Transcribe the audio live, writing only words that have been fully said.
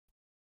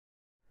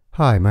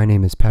Hi, my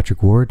name is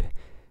Patrick Ward,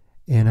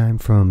 and I'm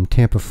from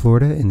Tampa,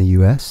 Florida in the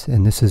US,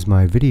 and this is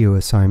my video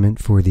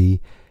assignment for the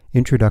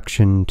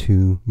Introduction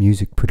to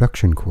Music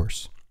Production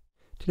course.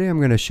 Today I'm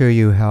going to show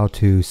you how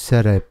to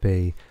set up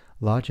a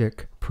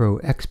Logic Pro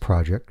X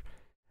project,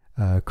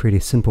 create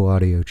a simple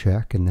audio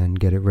track, and then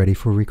get it ready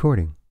for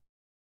recording.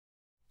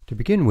 To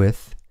begin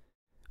with,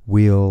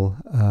 we'll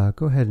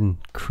go ahead and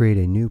create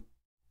a new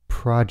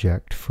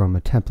project from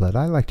a template.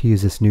 I like to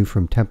use this new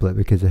from template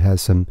because it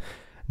has some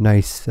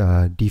nice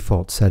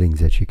default settings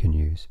that you can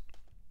use.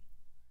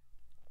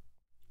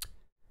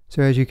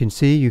 So as you can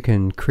see, you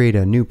can create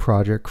a new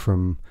project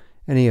from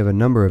any of a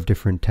number of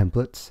different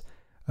templates.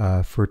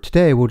 For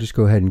today, we'll just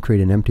go ahead and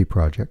create an empty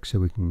project so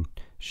we can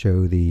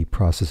show the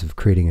process of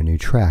creating a new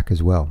track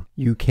as well.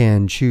 You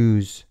can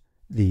choose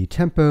the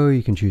tempo,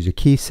 you can choose a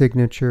key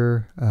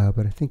signature,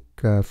 but I think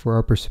for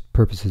our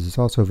purposes it's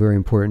also very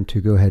important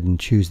to go ahead and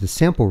choose the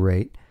sample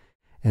rate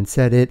and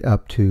set it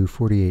up to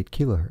 48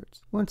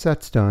 kilohertz. Once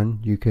that's done,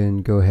 you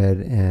can go ahead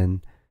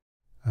and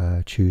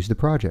choose the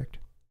project.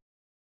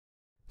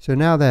 So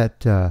now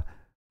that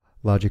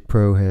Logic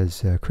Pro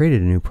has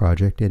created a new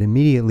project, it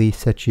immediately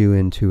sets you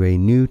into a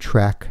new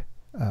track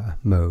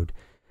mode.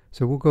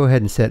 So we'll go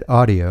ahead and set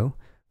audio.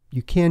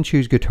 You can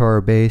choose guitar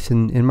or bass,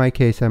 and in my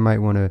case I might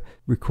want to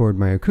record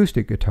my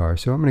acoustic guitar,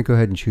 so I'm going to go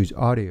ahead and choose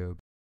audio.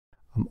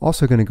 I'm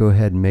also going to go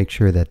ahead and make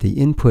sure that the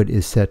input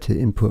is set to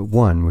input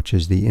 1, which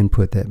is the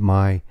input that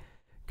my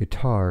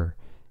guitar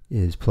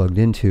is plugged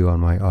into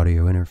on my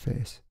audio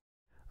interface.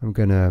 I'm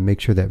going to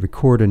make sure that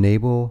record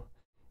enable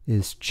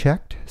is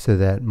checked so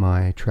that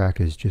my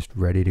track is just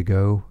ready to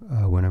go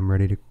when I'm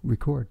ready to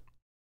record.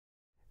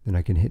 Then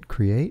I can hit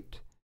create,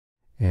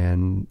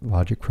 and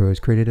Logic Pro has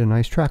created a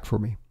nice track for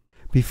me.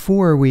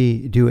 Before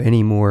we do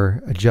any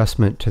more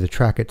adjustment to the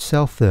track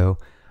itself though,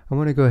 I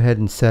want to go ahead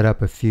and set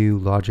up a few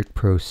Logic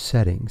Pro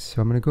settings.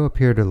 So I'm going to go up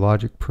here to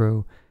Logic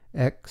Pro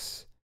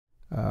X,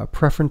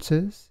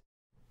 Preferences,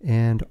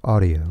 and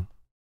Audio.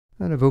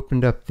 And I've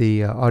opened up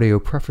the Audio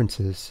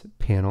Preferences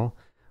panel.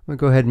 I'm going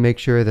to go ahead and make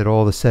sure that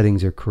all the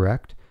settings are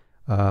correct.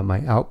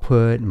 My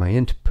output and my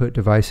input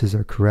devices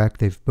are correct.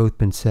 They've both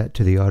been set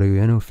to the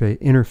audio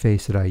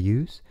interface that I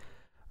use.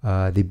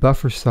 The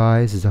buffer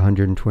size is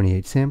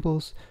 128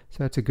 samples, so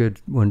that's a good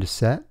one to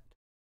set.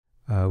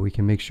 We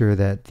can make sure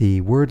that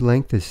the word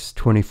length is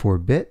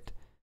 24-bit,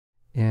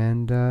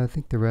 and I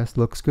think the rest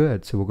looks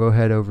good. So we'll go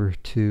ahead over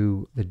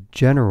to the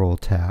General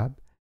tab,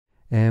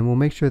 and we'll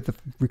make sure that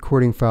the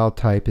recording file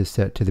type is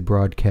set to the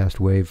broadcast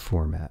wave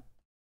format.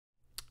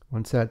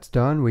 Once that's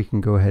done, we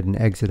can go ahead and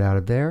exit out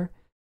of there.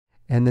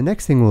 And the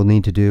next thing we'll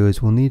need to do is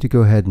we'll need to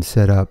go ahead and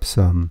set up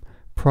some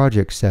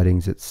project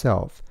settings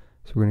itself.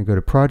 So we're going to go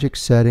to Project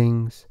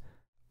Settings,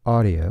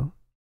 Audio,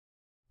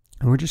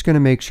 and we're just going to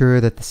make sure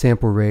that the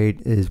sample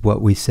rate is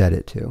what we set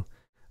it to.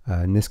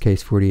 In this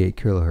case, 48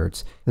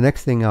 kilohertz. The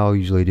next thing I'll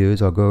usually do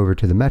is I'll go over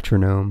to the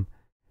metronome,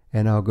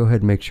 and I'll go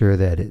ahead and make sure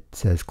that it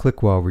says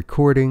click while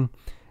recording.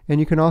 And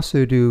you can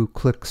also do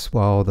clicks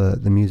while the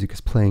music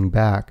is playing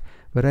back,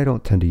 but I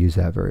don't tend to use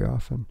that very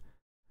often.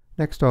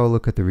 Next, I'll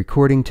look at the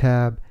Recording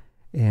tab,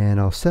 and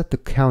I'll set the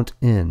count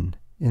in.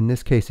 In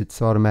this case,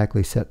 it's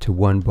automatically set to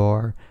 1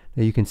 bar.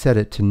 Now you can set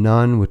it to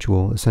none, which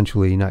will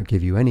essentially not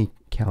give you any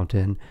count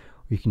in.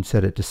 Or you can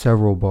set it to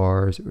several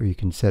bars, or you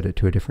can set it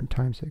to a different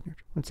time signature.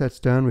 Once that's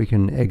done, we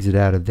can exit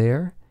out of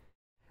there.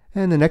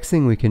 And the next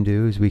thing we can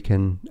do is we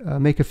can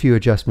make a few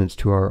adjustments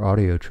to our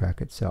audio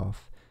track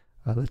itself.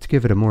 Let's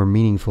give it a more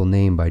meaningful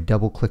name by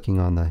double-clicking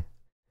on the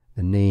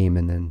name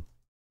and then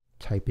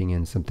typing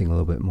in something a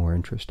little bit more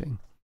interesting.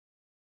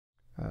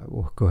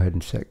 We'll go ahead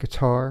and set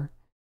guitar.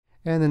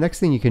 And the next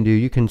thing you can do,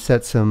 you can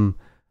set some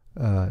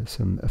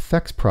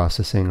effects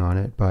processing on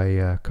it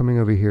by coming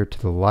over here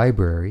to the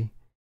library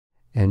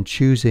and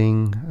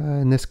choosing,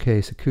 in this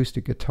case,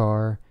 acoustic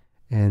guitar,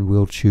 and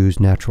we'll choose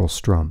natural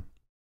strum.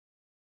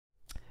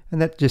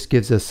 And that just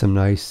gives us some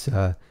nice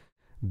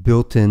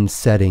built-in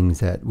settings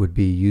that would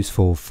be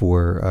useful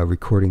for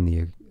recording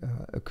the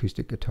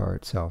acoustic guitar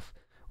itself,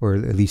 or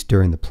at least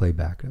during the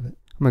playback of it.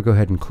 I'm going to go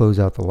ahead and close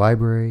out the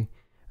library,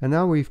 and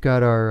now we've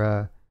got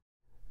our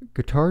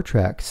guitar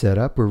track set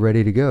up. We're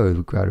ready to go.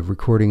 We've got a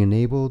recording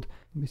enabled.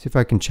 Let me see if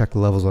I can check the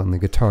levels on the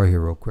guitar here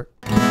real quick.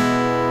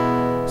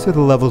 So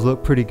the levels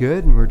look pretty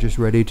good, and we're just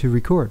ready to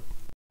record.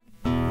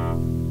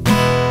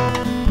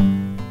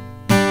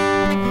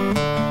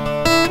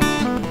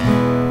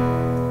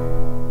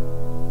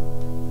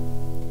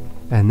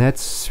 And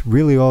that's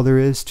really all there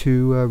is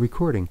to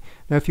recording.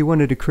 Now if you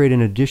wanted to create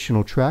an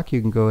additional track, you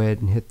can go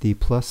ahead and hit the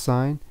plus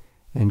sign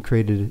and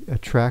create a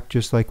track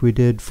just like we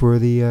did for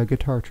the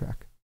guitar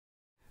track.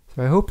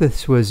 So I hope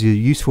this was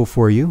useful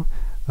for you.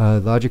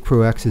 Logic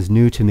Pro X is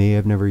new to me.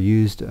 I've never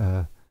used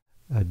a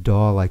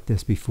DAW like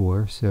this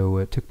before, so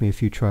it took me a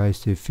few tries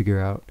to figure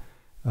out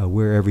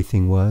where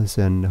everything was,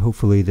 and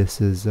hopefully this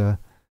is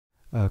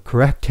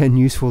correct and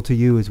useful to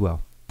you as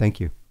well. Thank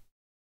you.